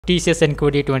TCS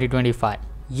NQT 2025.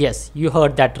 Yes, you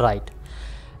heard that right.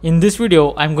 In this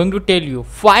video, I'm going to tell you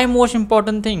 5 most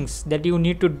important things that you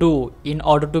need to do in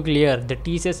order to clear the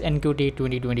TCS NQT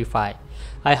 2025.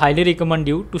 I highly recommend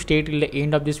you to stay till the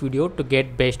end of this video to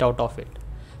get best out of it.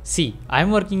 See,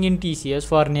 I'm working in TCS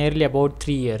for nearly about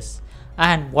 3 years.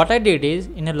 And what I did is,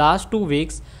 in the last 2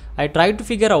 weeks, I tried to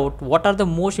figure out what are the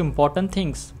most important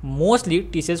things mostly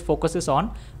TCS focuses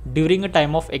on during a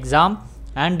time of exam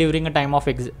and during a time of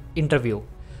interview.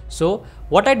 So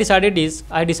what I decided is,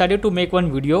 I decided to make one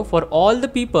video for all the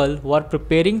people who are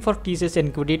preparing for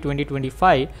TCS NQT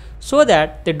 2025 so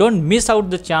that they don't miss out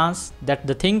the chance that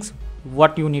the things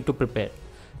what you need to prepare.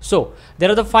 So there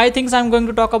are the 5 things I'm going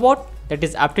to talk about, that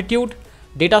is aptitude,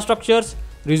 data structures,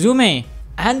 resume,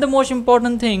 and the most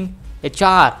important thing,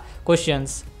 HR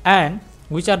questions, and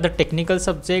which are the technical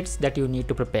subjects that you need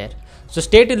to prepare. So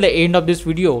stay till the end of this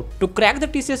video to crack the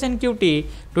TCS NQT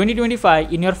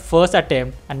 2025 in your first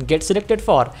attempt and get selected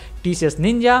for TCS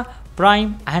Ninja,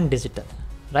 Prime and Digital,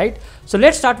 right? So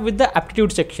let's start with the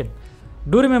aptitude section.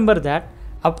 Do remember that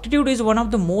aptitude is one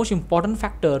of the most important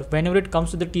factor whenever it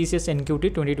comes to the TCS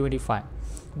NQT 2025.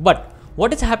 But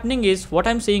what is happening is, what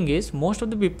I'm saying is, most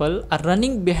of the people are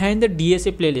running behind the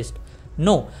DSA playlist.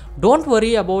 No, don't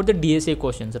worry about the DSA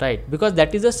questions, right? Because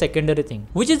that is a secondary thing.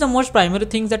 Which is the most primary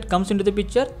thing that comes into the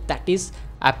picture? That is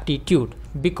aptitude.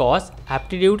 Because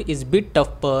aptitude is bit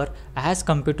tougher as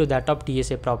compared to that of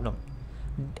DSA problem.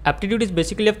 Aptitude is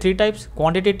basically of 3 types: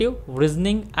 quantitative,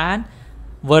 reasoning and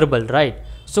verbal, right?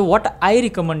 So what I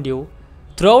recommend you,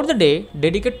 throughout the day,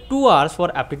 dedicate 2 hours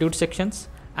for aptitude sections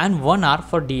and 1 hour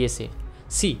for DSA.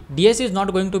 See, DSA is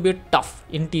not going to be tough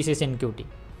in TCS NQT.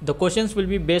 The questions will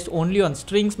be based only on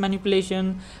strings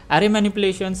manipulation, array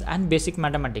manipulations and basic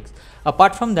mathematics.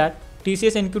 Apart from that,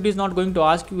 TCS NQT is not going to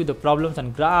ask you the problems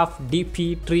on graph,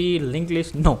 DP, tree, linked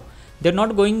list. No, they're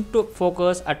not going to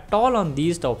focus at all on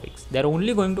these topics. They're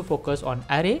only going to focus on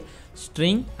array,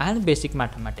 string and basic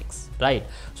mathematics, right?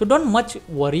 So don't much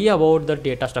worry about the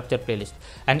data structure playlist.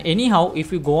 And anyhow,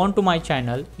 if you go on to my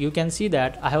channel, you can see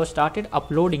that I have started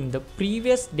uploading the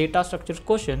previous data structure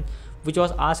question which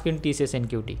was asked in TCS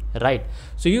NQT, right?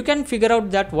 So you can figure out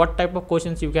that what type of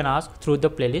questions you can ask through the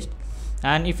playlist.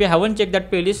 And if you haven't checked that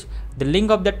playlist, the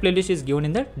link of that playlist is given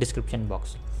in the description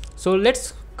box. So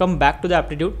let's come back to the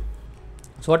aptitude.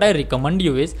 So what I recommend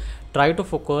you is, try to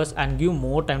focus and give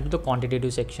more time to the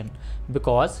quantitative section,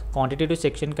 because quantitative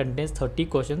section contains 30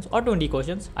 questions or 20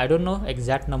 questions, I don't know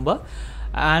exact number,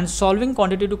 and solving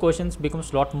quantitative questions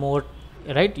becomes a lot more,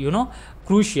 right,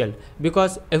 crucial,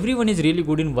 because everyone is really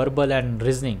good in verbal and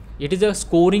reasoning. It is a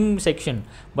scoring section,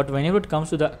 but whenever it comes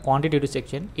to the quantitative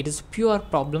section, it is pure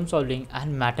problem solving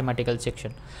and mathematical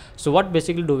section. So what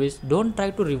basically do is, don't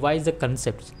try to revise the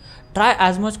concepts, try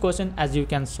as much question as you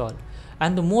can solve.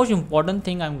 And the most important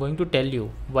thing I'm going to tell you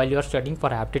while you are studying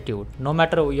for aptitude, no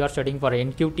matter you are studying for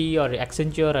NQT or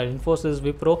Accenture or Infosys,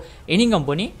 Wipro, any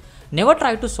company, never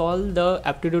try to solve the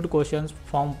aptitude questions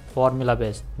from formula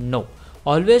based. No,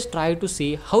 always try to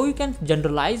see how you can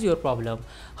generalize your problem,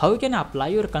 how you can apply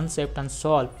your concept and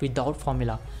solve without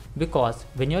formula. Because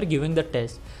when you are giving the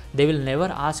test, they will never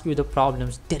ask you the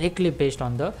problems directly based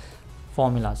on the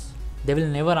formulas. They will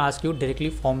never ask you directly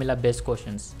formula based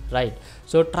questions, right?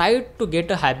 So try to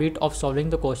get a habit of solving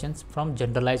the questions from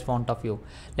generalized point of view.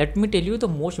 Let me tell you the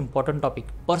most important topic.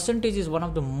 Percentage is one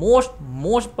of the most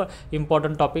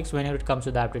important topics whenever it comes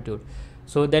to the aptitude.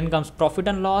 So then comes profit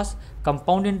and loss,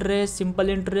 compound interest, simple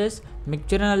interest,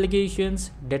 mixture and allegations,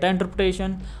 data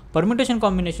interpretation, permutation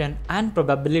combination and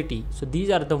probability. So these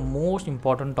are the most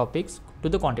important topics to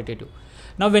the quantitative.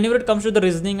 Now whenever it comes to the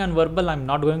reasoning and verbal, I'm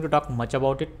not going to talk much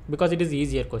about it because it is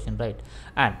easier question, right?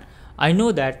 And I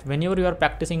know that whenever you are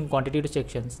practicing quantitative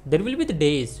sections, there will be the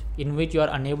days in which you are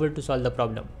unable to solve the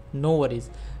problem. No worries.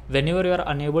 Whenever you are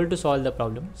unable to solve the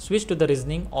problem, switch to the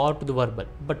reasoning or to the verbal.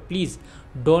 But please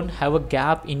don't have a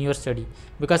gap in your study,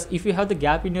 because if you have the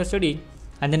gap in your study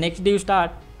and the next day you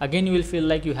start, again you will feel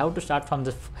like you have to start from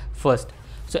the first.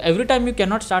 So every time you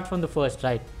cannot start from the first,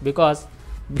 right? Because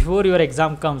before your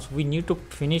exam comes, we need to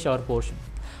finish our portion.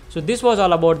 So this was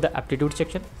all about the aptitude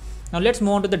section. Now let's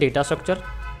move on to the data structure.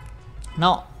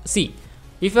 Now see,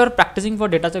 if you are practicing for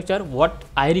data structure, what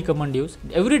I recommend you is,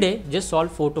 every day just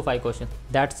solve 4 to 5 questions.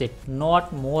 That's it,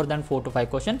 not more than 4 to 5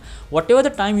 questions. Whatever the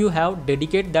time you have,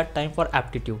 dedicate that time for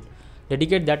aptitude.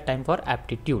 Dedicate that time for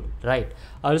aptitude, right?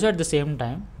 Also at the same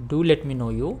time, do let me know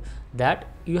you that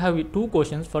you have 2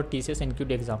 questions for TCS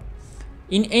NQT exam.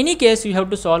 In any case, you have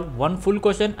to solve 1 full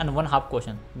question and 1 half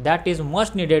question. That is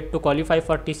much needed to qualify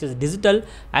for TCS Digital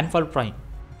and for Prime.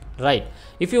 right?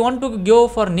 If you want to go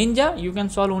for ninja, you can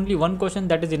solve only one question,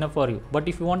 that is enough for you. But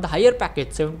if you want the higher package,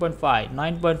 7.5,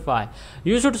 9.5,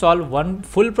 you should solve one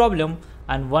full problem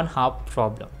and one half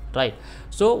problem, right?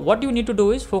 So what you need to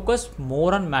do is focus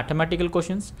more on mathematical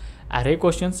questions, array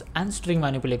questions, and string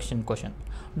manipulation question.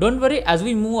 Don't worry, as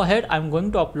we move ahead, I'm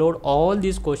going to upload all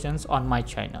these questions on my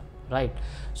channel, right?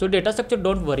 So data structure,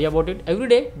 don't worry about it. Every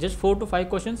day, just 4 to 5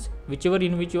 questions, whichever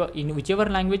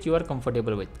language you are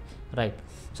comfortable with, right?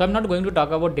 So I'm not going to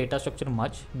talk about data structure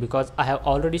much because I have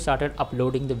already started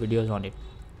uploading the videos on it.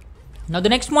 Now the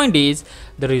next point is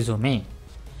the resume.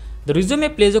 The resume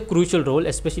plays a crucial role,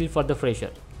 especially for the fresher.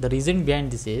 The reason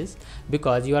behind this is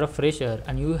because you are a fresher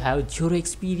and you have zero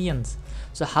experience.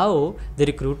 So how the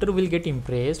recruiter will get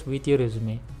impressed with your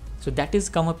resume? So that is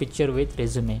come a picture with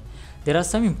resume. There are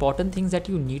some important things that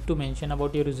you need to mention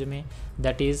about your resume.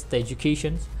 That is the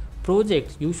educations,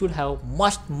 projects. You should have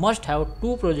must have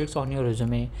 2 projects on your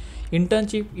resume.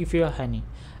 Internship if you have any.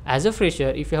 As a fresher,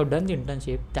 if you have done the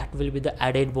internship, that will be the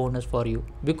added bonus for you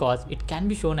because it can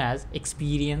be shown as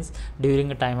experience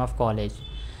during a time of college.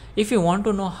 If you want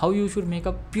to know how you should make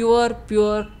a pure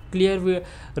clear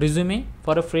resume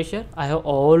for a fresher, I have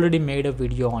already made a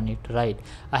video on it, right?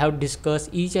 I have discussed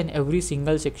each and every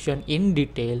single section in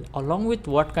detail along with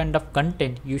what kind of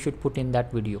content you should put in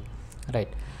that video, right?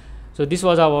 So this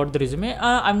was about the resume.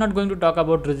 I'm not going to talk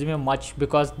about resume much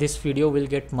because this video will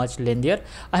get much lengthier.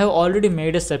 I have already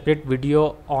made a separate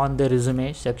video on the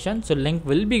resume section, so link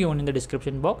will be given in the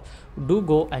description box. Do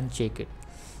go and check it.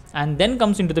 And then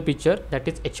comes into the picture, that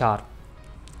is HR.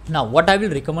 Now what I will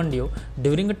recommend you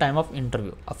during a time of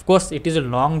interview, of course it is a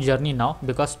long journey now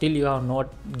because still you have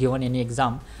not given any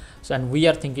exam. So, and we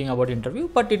are thinking about interview,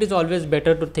 but it is always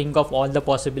better to think of all the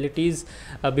possibilities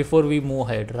before we move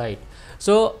ahead, right?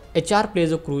 So HR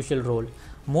plays a crucial role.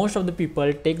 Most of the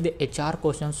people take the HR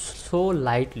questions so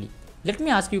lightly. Let me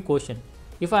ask you a question.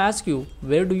 If I ask you,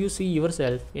 where do you see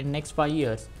yourself in next 5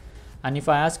 years? And if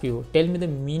I ask you, tell me the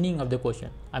meaning of the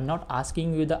question. I'm not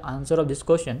asking you the answer of this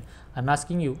question. I'm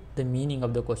asking you the meaning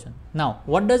of the question. Now,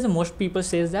 what does the most people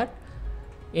say is that?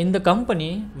 In the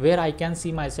company where I can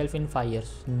see myself in 5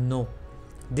 years. No,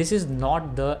 this is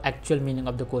not the actual meaning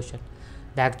of the question.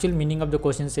 The actual meaning of the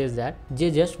question says that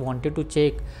they just wanted to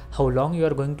check how long you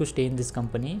are going to stay in this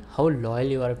company, how loyal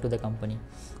you are to the company.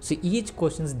 So each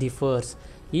question differs.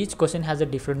 Each question has a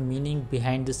different meaning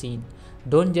behind the scene.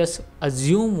 Don't just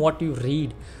assume what you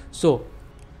read. So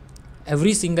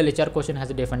every single HR question has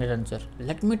a definite answer.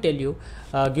 Let me tell you,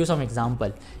 give some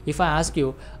example. If I ask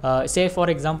you, say for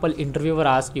example, interviewer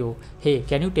asks you, hey,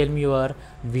 can you tell me your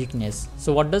weakness?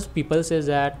 So what does people say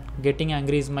that getting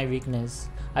angry is my weakness.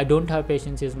 I don't have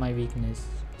patience is my weakness.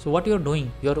 So what you're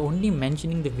doing, you're only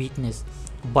mentioning the weakness.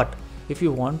 But if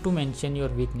you want to mention your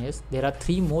weakness, there are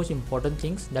 3 most important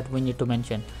things that we need to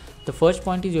mention. The first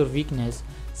point is your weakness.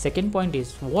 Second point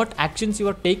is what actions you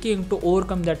are taking to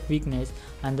overcome that weakness.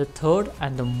 And the third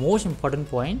and the most important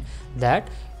point, that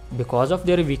because of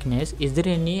their weakness, is there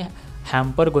any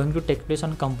hamper going to take place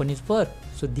on company's work?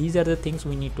 So these are the things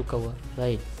we need to cover,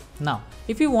 right? Now,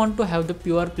 if you want to have the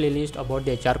pure playlist about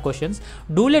the HR questions,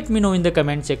 do let me know in the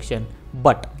comment section.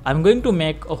 But I'm going to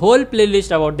make a whole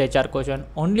playlist about the HR question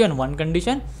only on one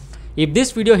condition. If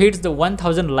this video hits the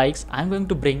 1000 likes, I'm going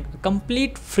to bring a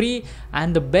complete free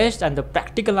and the best and the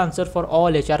practical answer for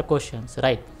all HR questions,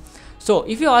 right? So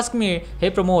if you ask me,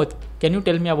 hey Pramod, can you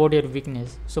tell me about your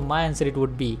weakness? So my answer it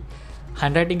would be,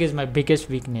 handwriting is my biggest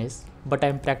weakness, but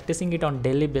I'm practicing it on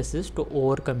daily basis to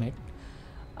overcome it.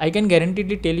 I can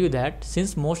guaranteedly tell you that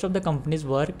since most of the company's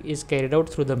work is carried out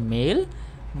through the mail,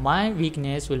 my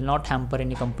weakness will not hamper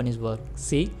any company's work.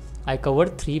 See, I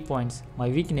covered 3 points: my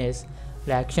weakness,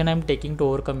 the action I'm taking to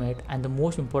overcome it, and the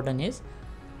most important is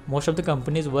most of the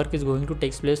company's work is going to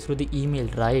take place through the email,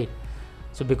 right?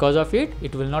 So because of it,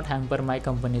 it will not hamper my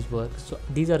company's work. So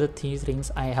these are the 3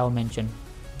 things I have mentioned.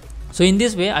 So in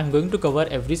this way, I'm going to cover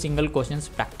every single questions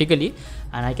practically,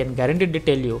 and I can guaranteedly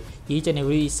tell you each and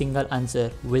every single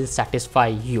answer will satisfy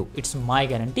you. It's my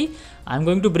guarantee. I'm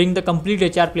going to bring the complete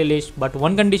HR playlist, but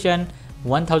one condition,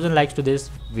 1000 likes to this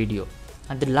video.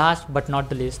 And the last but not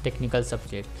the least, technical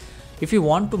subject. If you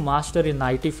want to master in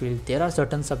IT field, there are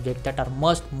certain subjects that are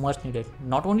must needed,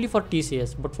 not only for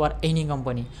TCS, but for any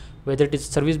company, whether it is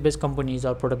service-based companies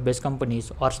or product-based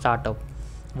companies or startup.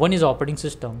 One is operating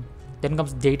system. Then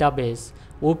comes database,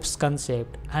 OOPS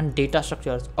concept, and data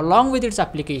structures along with its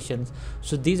applications.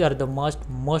 So these are the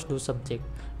must do subject.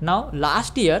 Now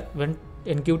last year when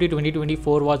NQT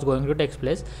 2024 was going to take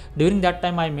place. During that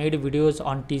time I made videos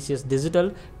on TCS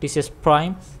Digital, TCS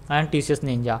Prime and TCS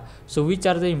Ninja. So which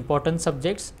are the important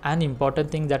subjects and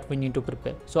important things that we need to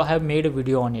prepare. So I have made a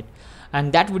video on it,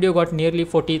 and that video got nearly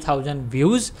 40,000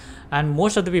 views, and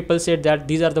most of the people said that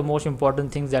these are the most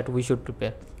important things that we should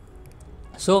prepare.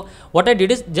 So what I did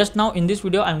is, just now in this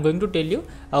video I'm going to tell you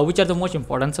which are the most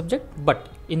important subject, but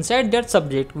inside that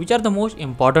subject which are the most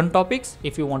important topics.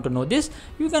 If you want to know this,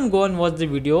 you can go and watch the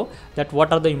video that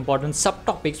what are the important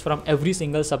subtopics from every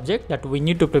single subject that we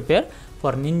need to prepare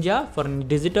for Ninja, for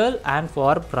Digital and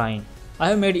for Prime. I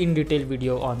have made in detail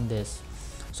video on this.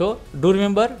 So do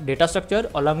remember data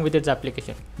structure along with its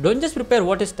application. Don't just prepare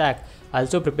what is stack,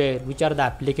 also prepare which are the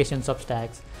applications of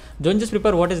stacks. Don't just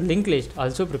prepare what is linked list,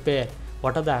 also prepare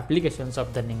what are the applications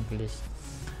of the linked list.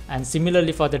 And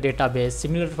similarly for the database,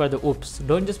 similar for the OOPS,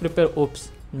 don't just prepare OOPS,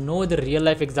 know the real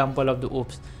life example of the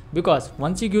OOPS, because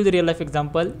once you give the real life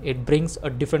example, it brings a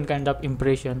different kind of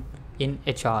impression in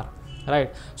HR,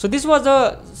 right? So this was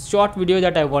a short video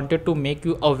that I wanted to make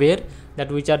you aware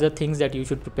that which are the things that you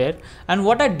should prepare. And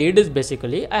what I did is,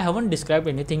 basically I haven't described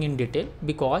anything in detail,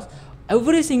 because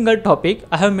every single topic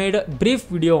I have made a brief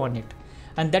video on it.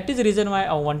 And that is the reason why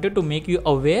I wanted to make you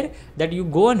aware that you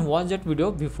go and watch that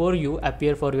video before you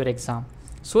appear for your exam,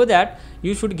 so that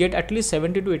you should get at least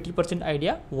 70 to 80%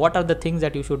 idea what are the things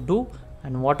that you should do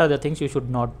and what are the things you should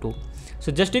not do.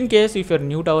 So just in case if you're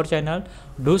new to our channel,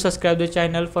 do subscribe the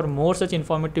channel for more such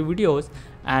informative videos,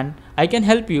 and I can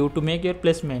help you to make your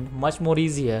placement much more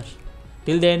easier.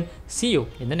 Till then, see you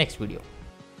in the next video.